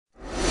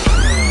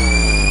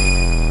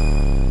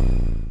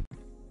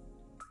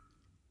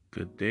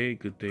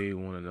good day,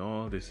 one and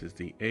all. This is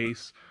the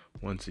Ace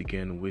once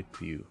again with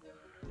you.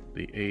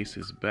 The Ace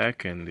is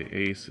back and the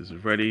Ace is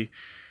ready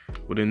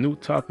with a new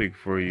topic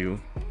for you.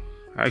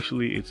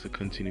 Actually, it's a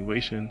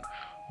continuation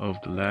of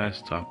the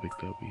last topic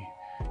that we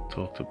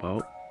talked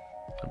about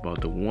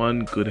the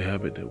one good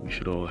habit that we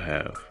should all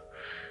have.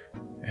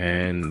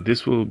 And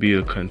this will be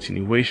a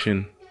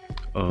continuation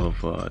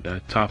of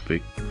that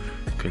topic,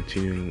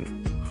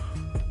 continuing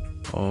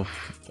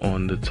off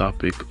on the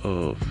topic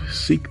of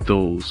Seek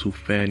Those Who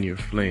Fan Your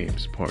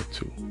Flames, Part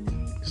 2.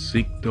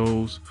 Seek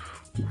Those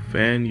Who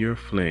Fan Your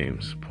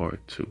Flames, Part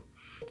 2.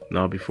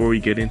 Now, before we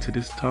get into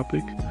this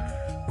topic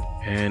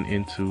and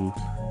into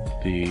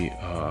the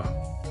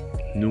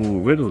new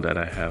riddle that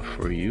I have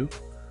for you,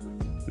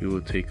 we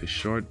will take a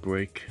short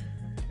break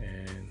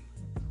and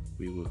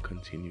we will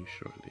continue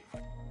shortly.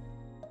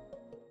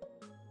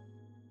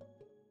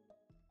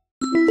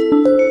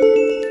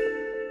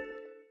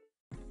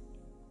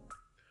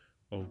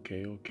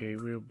 Okay,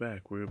 we're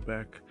back. We're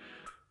back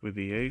with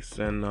the Ace,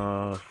 and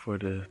for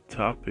the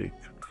topic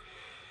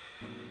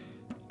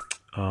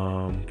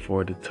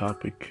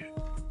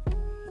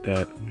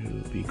that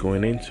we'll be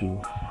going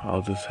into,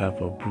 I'll just have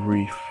a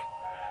brief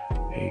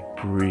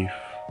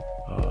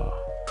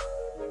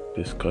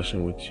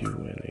discussion with you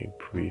in a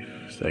brief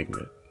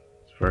segment.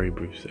 It's a very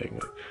brief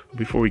segment. But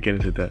before we get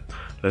into that,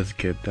 let's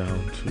get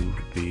down to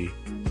the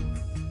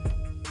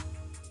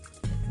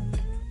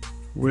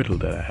riddle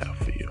that I have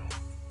for you.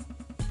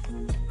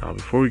 Now,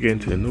 before we get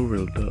into the new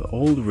riddle, the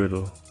old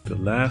riddle, the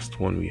last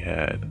one we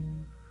had,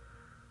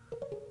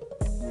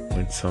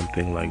 went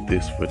something like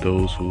this for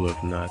those who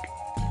have not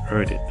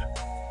heard it.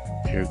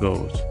 Here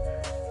goes.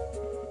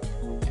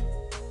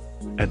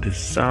 At the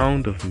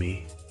sound of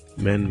me,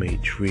 men may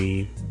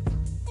dream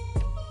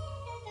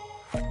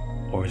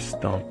or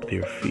stomp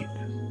their feet.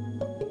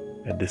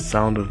 At the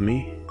sound of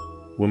me,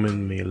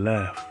 women may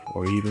laugh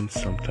or even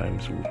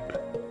sometimes weep.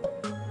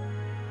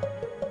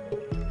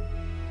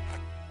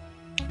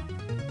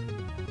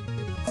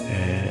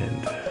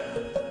 And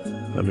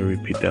let me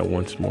repeat that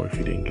once more if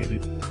you didn't get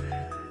it.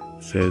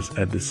 It says,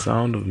 at the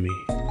sound of me,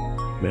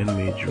 men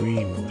may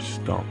dream or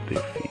stomp their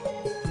feet.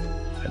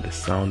 At the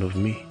sound of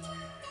me,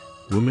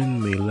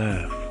 women may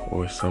laugh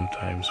or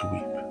sometimes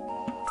weep.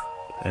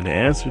 And the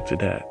answer to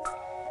that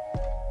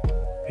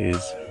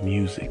is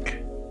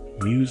music.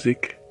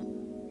 Music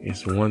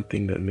is one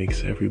thing that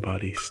makes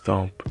everybody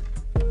stomp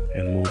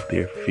and move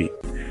their feet.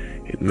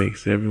 It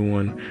makes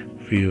everyone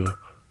feel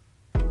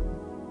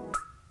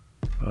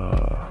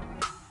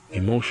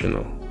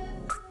emotional.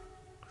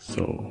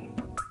 So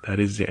that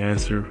is the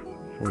answer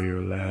for your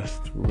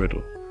last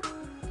riddle.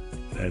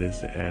 That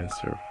is the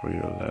answer for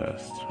your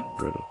last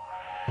riddle.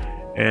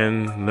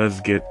 And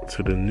let's get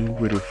to the new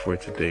riddle for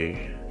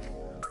today.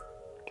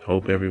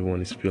 Hope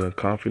everyone is feeling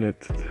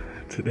confident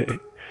today.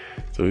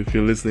 So if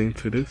you're listening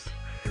to this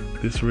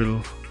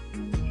riddle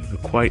is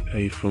quite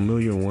a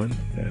familiar one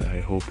that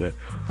I hope that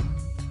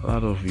a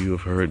lot of you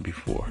have heard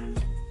before.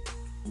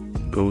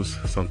 It goes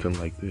something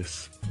like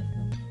this.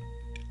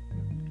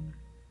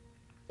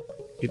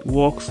 It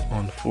walks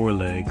on 4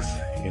 legs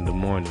in the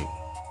morning,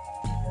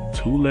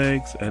 2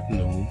 legs at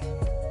noon,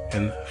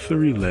 and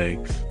 3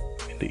 legs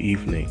in the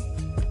evening.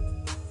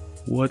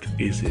 What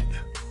is it?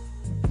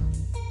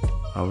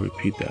 I'll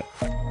repeat that.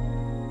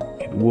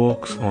 It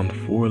walks on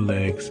 4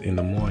 legs in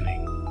the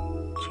morning,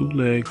 2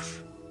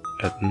 legs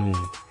at noon,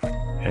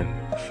 and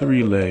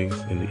 3 legs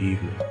in the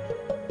evening.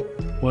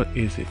 What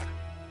is it?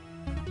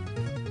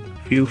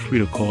 Feel free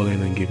to call in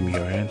and give me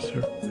your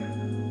answer.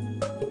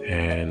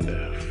 And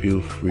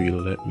feel free to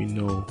let me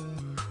know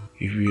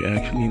if you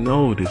actually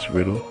know this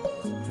riddle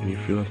and you're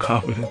feeling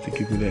confident to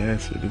give me the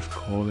answer. Just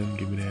call in,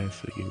 give me the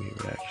answer, give me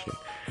a reaction.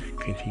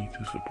 Continue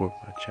to support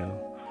my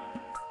channel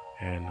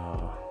and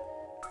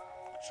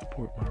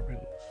support my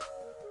riddles.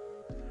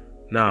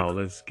 Now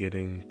let's get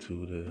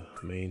into the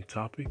main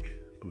topic.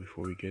 But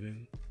before we get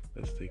in,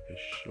 let's take a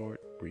short,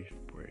 brief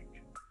break.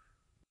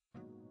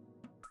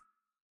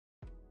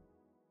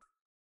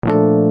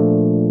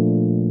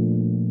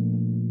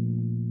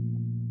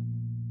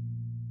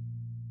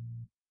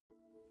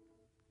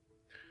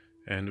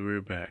 And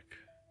we're back.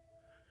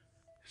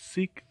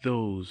 Seek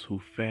Those Who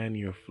Fan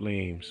Your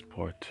Flames,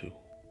 Part 2.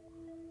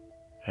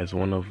 As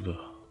one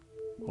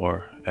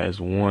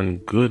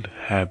good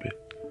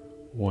habit,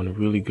 one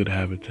really good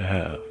habit to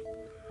have.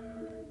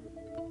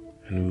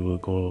 And we will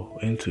go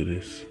into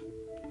this.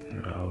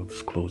 I'll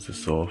just close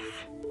this off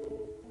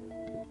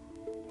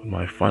with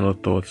my final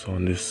thoughts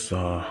on this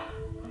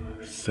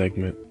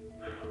segment,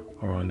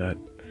 or on that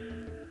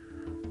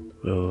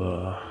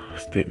little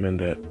statement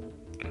that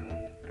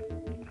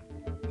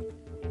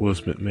Will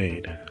Smith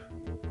made.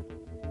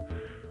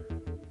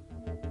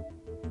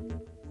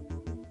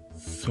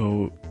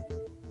 So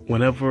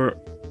whenever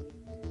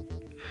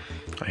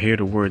I hear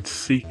the word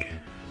seek,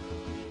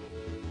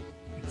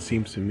 it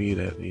seems to me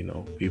that,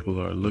 people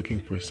are looking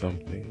for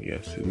something.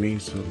 Yes, it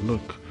means to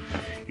look.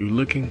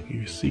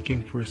 You're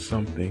seeking for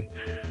something.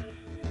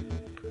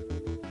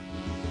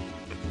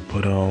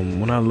 But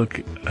when I look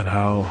at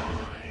how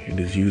it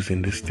is used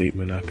in this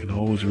statement, I could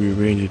always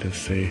rearrange it and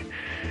say,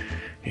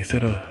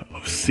 instead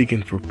of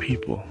seeking for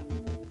people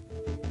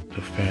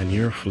to fan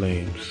your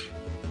flames,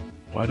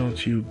 why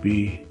don't you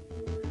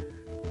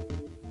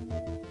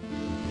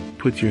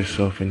put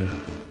yourself in a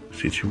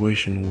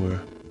situation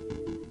where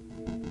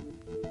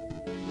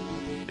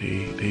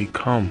they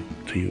come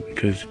to you,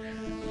 because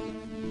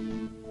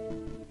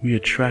we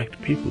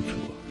attract people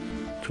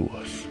to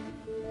us.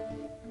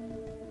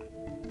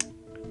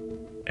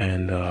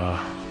 And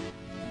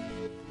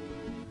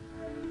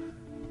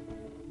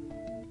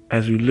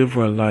as we live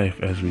our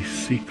life, as we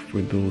seek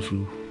for those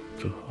who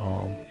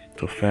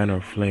to fan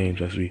our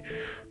flames, as we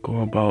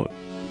go about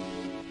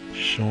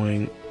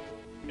showing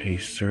a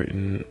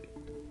certain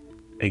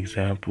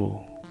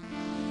example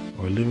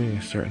or living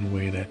a certain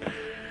way that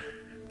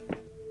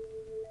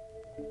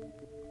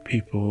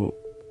people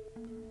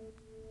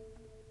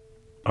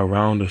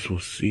around us will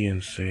see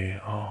and say,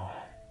 oh,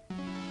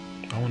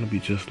 I want to be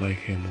just like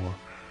him, or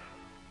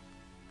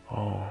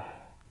oh,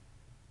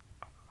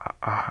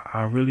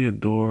 I really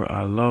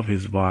I love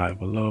his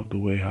vibe, I love the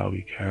way how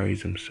he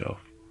carries himself.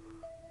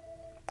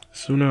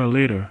 Sooner or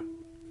later,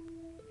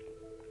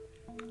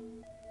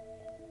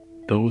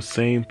 those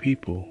same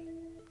people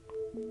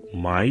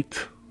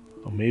might,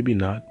 or maybe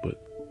not,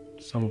 but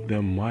some of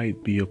them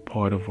might be a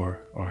part of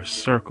our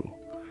circle,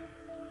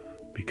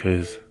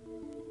 because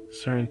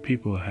certain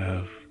people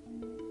have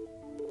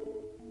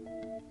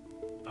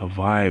a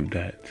vibe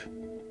that,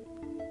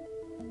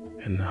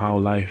 and how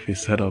life is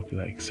set up,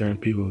 like certain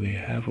people, they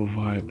have a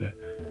vibe that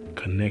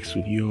connects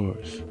with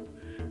yours,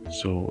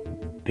 so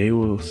they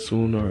will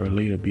sooner or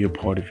later be a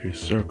part of your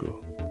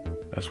circle.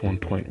 That's one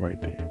point right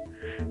there.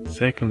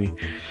 Secondly,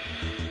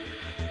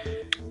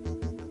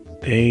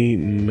 they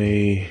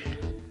may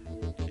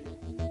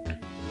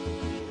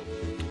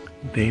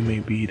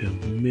be the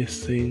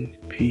missing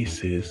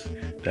pieces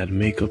that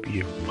make up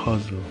your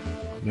puzzle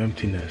of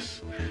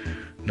emptiness.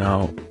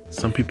 Now,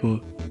 some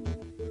people,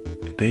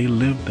 they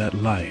live that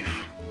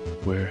life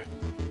where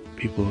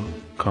people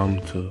come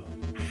to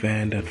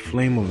fan that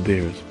flame of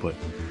theirs, but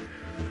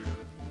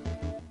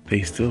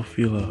they still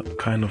feel a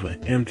kind of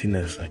an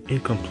emptiness, an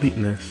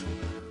incompleteness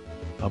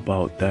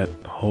about that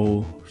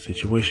whole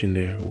situation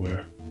there,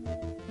 where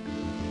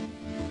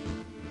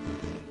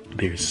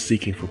they're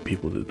seeking for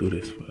people to do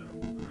this for them.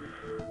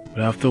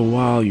 But after a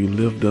while, you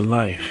live the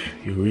life,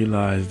 you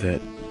realize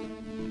that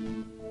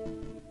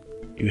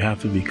you have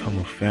to become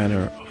a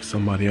fanner of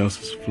somebody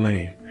else's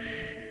flame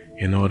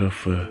in order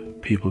for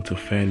people to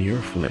fan your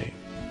flame.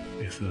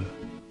 It's a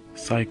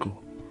cycle.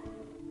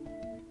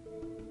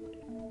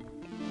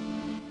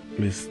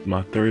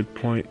 My third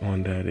point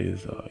on that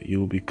is you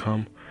will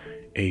become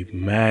a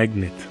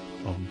magnet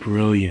of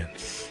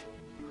brilliance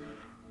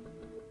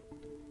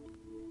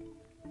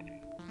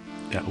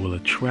that will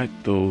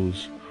attract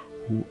those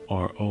who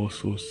are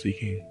also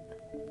seeking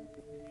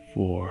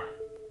for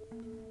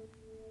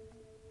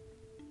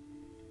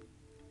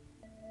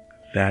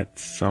that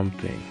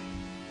something,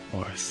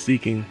 or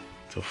seeking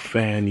to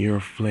fan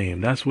your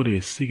flame. That's what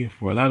they're seeking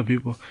for. A lot of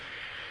people,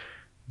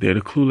 they're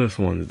the clueless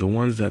ones, the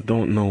ones that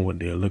don't know what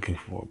they're looking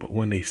for, but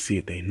when they see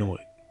it, they know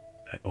it.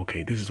 Like,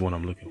 okay, this is what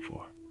I'm looking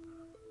for.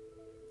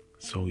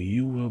 So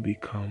you will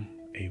become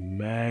a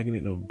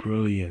magnet of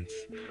brilliance,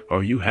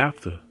 or you have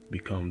to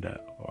become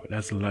that, or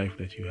that's the life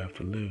that you have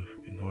to live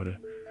in order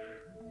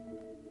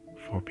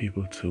for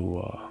people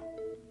to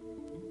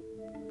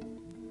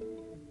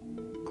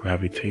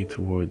gravitate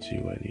towards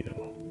you and,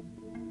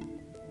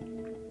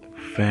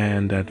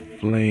 fan that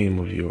flame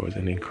of yours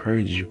and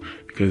encourage you,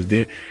 because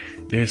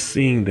they're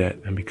seeing that,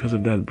 and because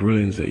of that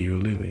brilliance that you're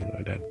living,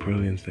 or that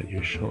brilliance that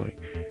you're showing,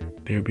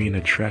 they're being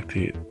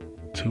attracted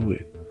to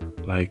it.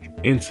 Like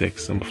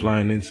insects, some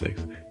flying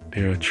insects,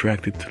 they're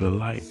attracted to the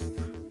light.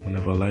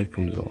 Whenever a light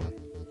comes on,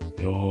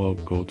 they all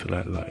go to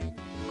that light,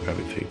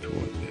 gravitate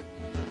towards it.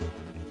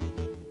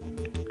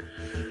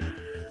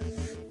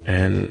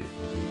 And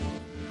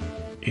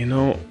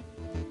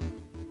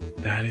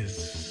that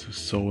is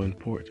so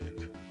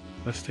important.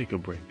 Let's take a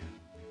break.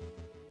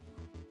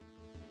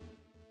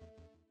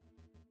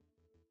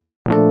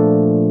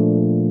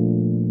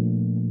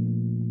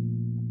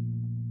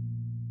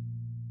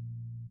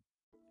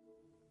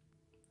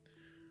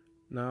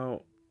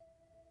 Now,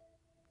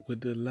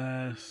 with the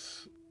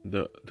last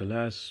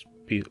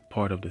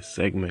part of the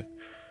segment,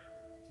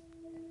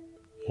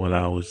 while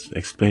I was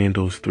explaining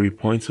those 3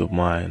 points of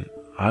mine,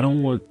 I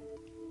don't want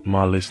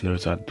my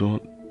listeners, do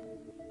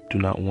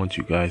not want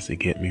you guys to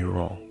get me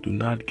wrong. Do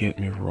not get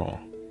me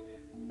wrong.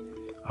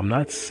 I'm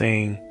not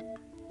saying,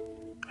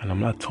 and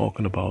I'm not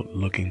talking about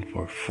looking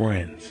for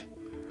friends.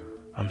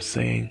 I'm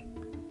saying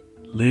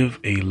live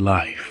a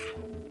life.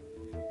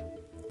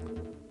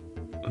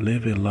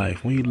 Live a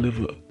life. When you live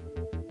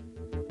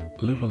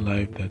a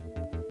life that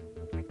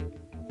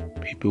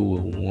people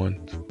will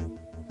want,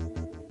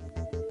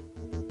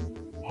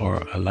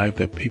 or a life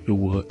that people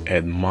will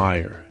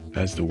admire.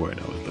 That's the word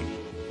I was looking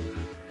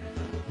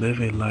for.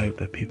 Live a life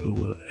that people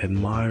will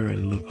admire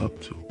and look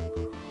up to.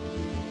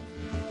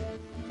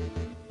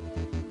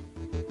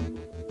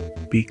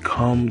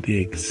 Become the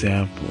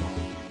example.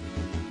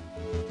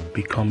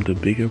 Become the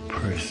bigger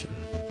person.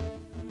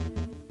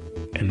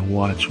 And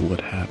watch what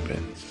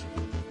happens.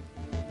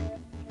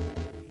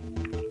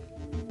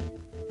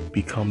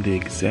 Become the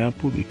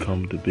example,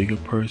 become the bigger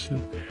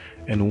person,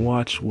 and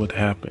watch what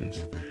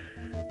happens.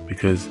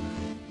 Because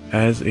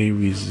as a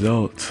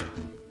result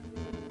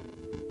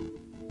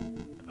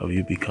of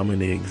you becoming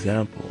the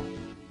example,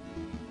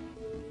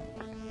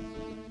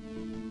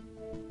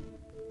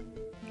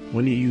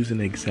 when you use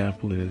an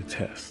example in a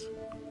test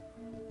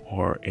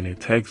or in a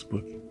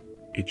textbook,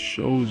 it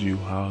shows you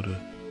how to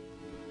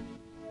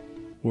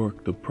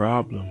work the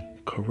problem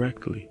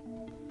correctly.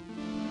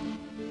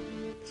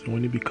 So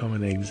when you become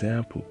an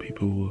example,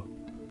 people will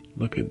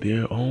look at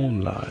their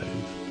own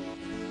lives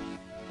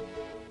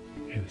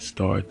and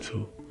start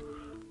to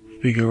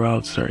figure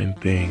out certain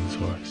things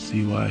or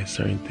see why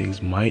certain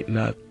things might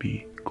not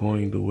be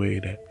going the way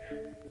that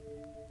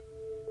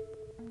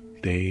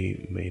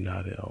they may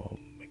not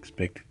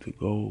expect it to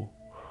go,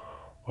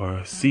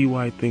 or see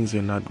why things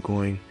are not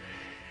going,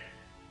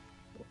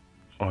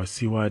 or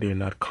see why they're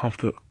not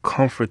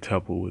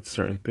comfortable with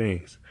certain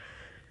things.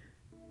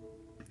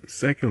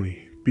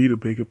 Secondly, be the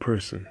bigger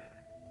person.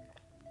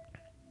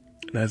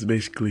 That's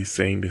basically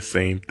saying the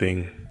same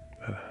thing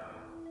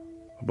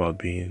about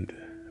being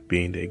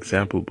the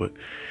example, but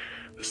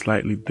the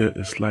slight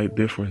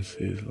difference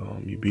is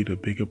you be the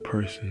bigger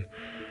person.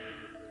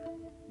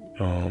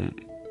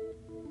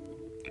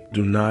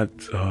 Do not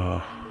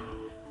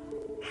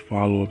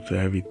follow up to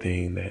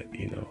everything that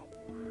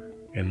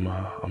and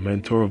a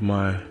mentor of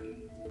mine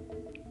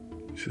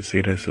used to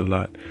say this a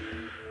lot.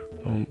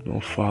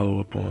 Don't follow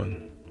up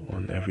on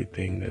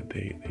everything that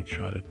they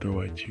try to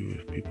throw at you.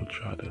 If people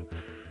try to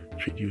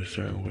treat you a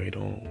certain way,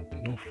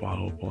 don't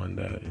follow up on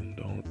that, and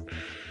don't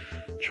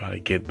try to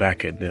get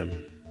back at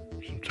them.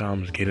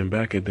 Sometimes getting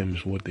back at them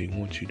is what they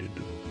want you to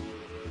do.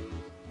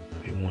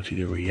 They want you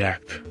to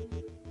react,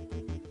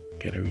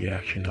 get a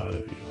reaction out of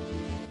you.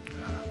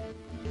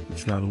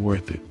 It's not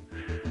worth it.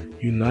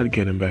 You not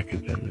getting back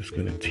at them is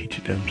going to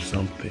teach them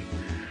something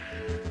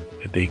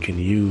that they can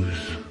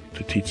use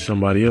to teach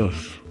somebody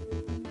else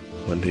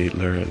when they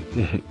learn,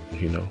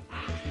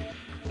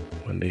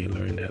 when they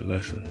learn that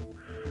lesson.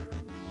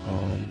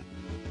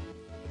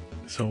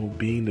 So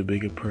being the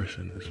bigger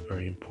person is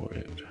very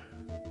important.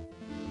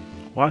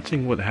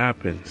 Watching what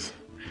happens.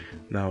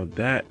 Now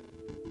that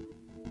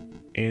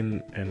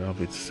in and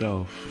of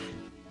itself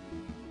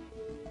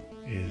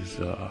is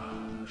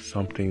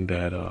something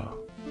that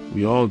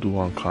we all do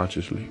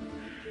unconsciously.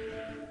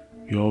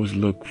 We always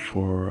look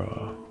for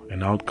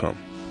an outcome,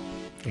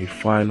 a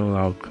final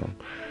outcome,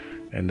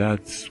 and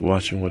that's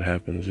watching what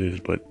happens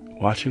is. But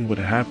watching what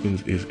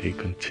happens is a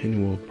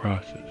continual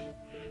process,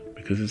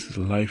 because this is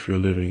the life you're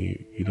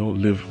living. You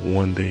don't live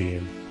one day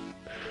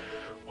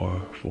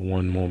or for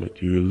one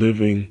moment. You're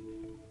living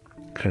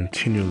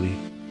continually.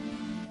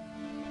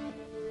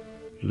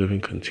 You're living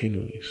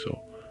continually.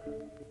 So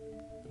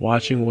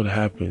watching what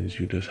happens,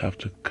 you just have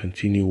to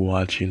continue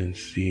watching and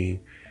seeing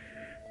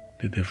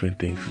the different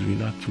things. We're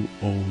not too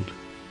old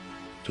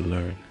to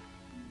learn.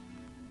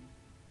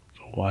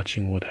 So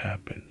watching what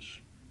happens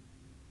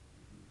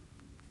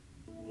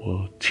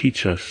will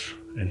teach us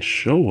and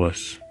show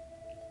us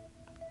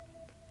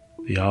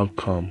the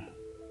outcome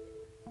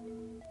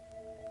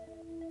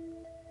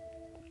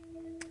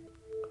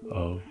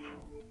of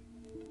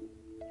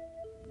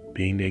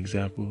being the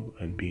example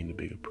and being the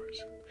bigger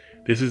person.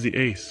 This is the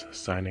Ace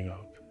signing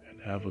out,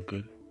 and have a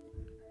good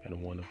and a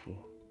wonderful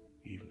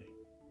evening.